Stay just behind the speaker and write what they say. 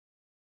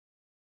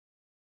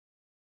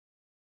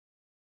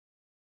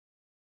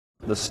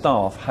The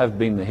staff have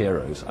been the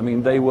heroes. I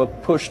mean, they were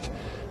pushed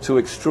to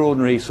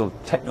extraordinary sort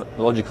of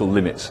technological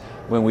limits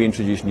when we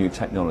introduced new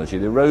technology.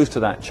 They rose to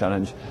that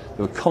challenge.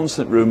 There were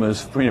constant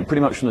rumours, pretty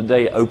much from the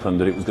day it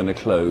opened, that it was going to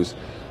close,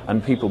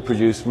 and people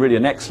produced really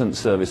an excellent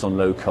service on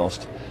low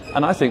cost.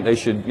 And I think they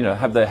should,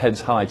 have their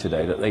heads high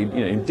today, that they,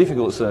 in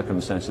difficult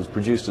circumstances,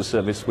 produced a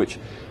service which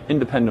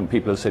independent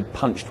people have said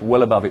punched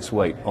well above its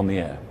weight on the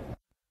air.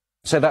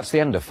 So that's the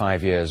end of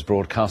 5 years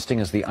broadcasting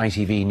as the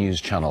ITV News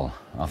channel.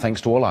 Our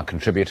thanks to all our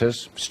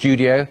contributors,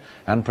 studio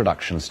and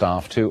production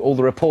staff, to all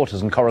the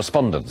reporters and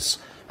correspondents,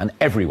 and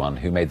everyone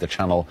who made the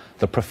channel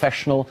the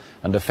professional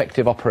and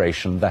effective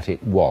operation that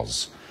it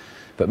was.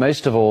 But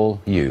most of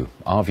all, you,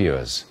 our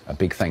viewers, a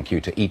big thank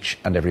you to each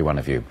and every one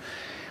of you.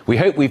 We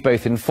hope we've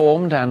both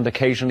informed and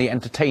occasionally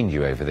entertained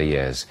you over the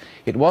years.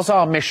 It was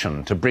our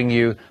mission to bring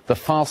you the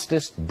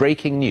fastest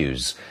breaking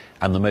news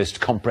and the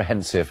most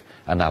comprehensive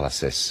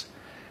analysis.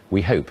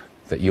 We hope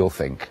that you'll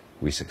think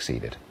we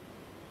succeeded.